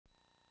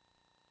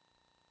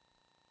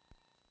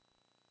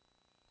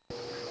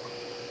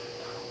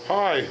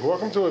Hi,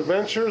 welcome to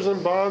Adventures in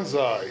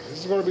Bonsai.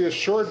 This is going to be a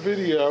short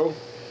video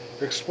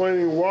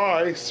explaining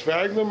why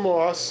sphagnum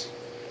moss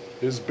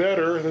is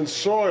better than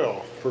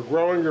soil for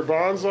growing your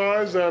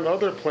bonsais and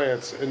other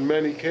plants in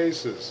many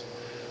cases.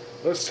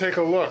 Let's take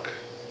a look.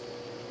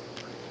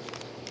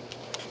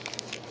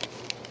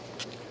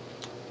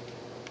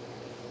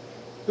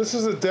 This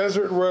is a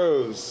desert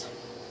rose.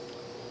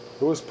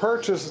 It was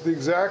purchased at the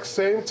exact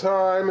same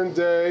time and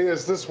day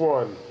as this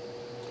one,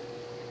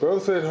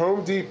 both at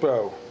Home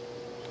Depot.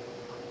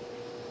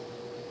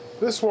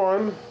 This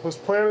one was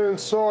planted in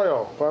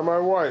soil by my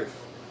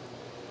wife.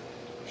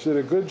 She did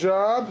a good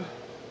job,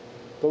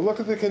 but look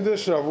at the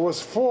condition of it. It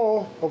was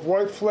full of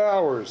white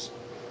flowers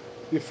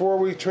before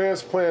we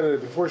transplanted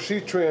it, before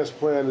she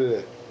transplanted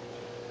it.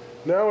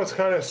 Now it's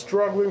kind of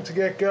struggling to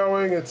get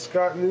going. It's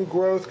got new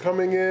growth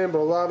coming in, but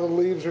a lot of the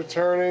leaves are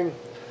turning.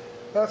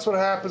 That's what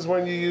happens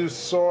when you use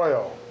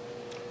soil.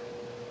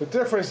 The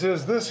difference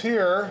is this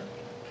here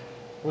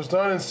was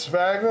done in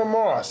sphagnum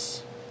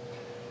moss.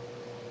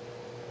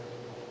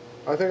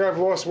 I think I've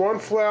lost one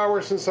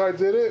flower since I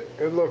did it.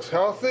 It looks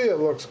healthy, it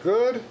looks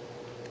good.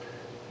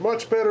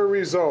 Much better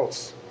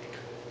results.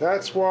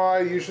 That's why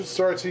you should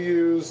start to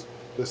use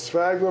the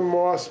sphagnum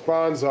moss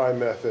bonsai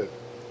method.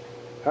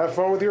 Have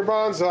fun with your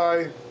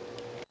bonsai.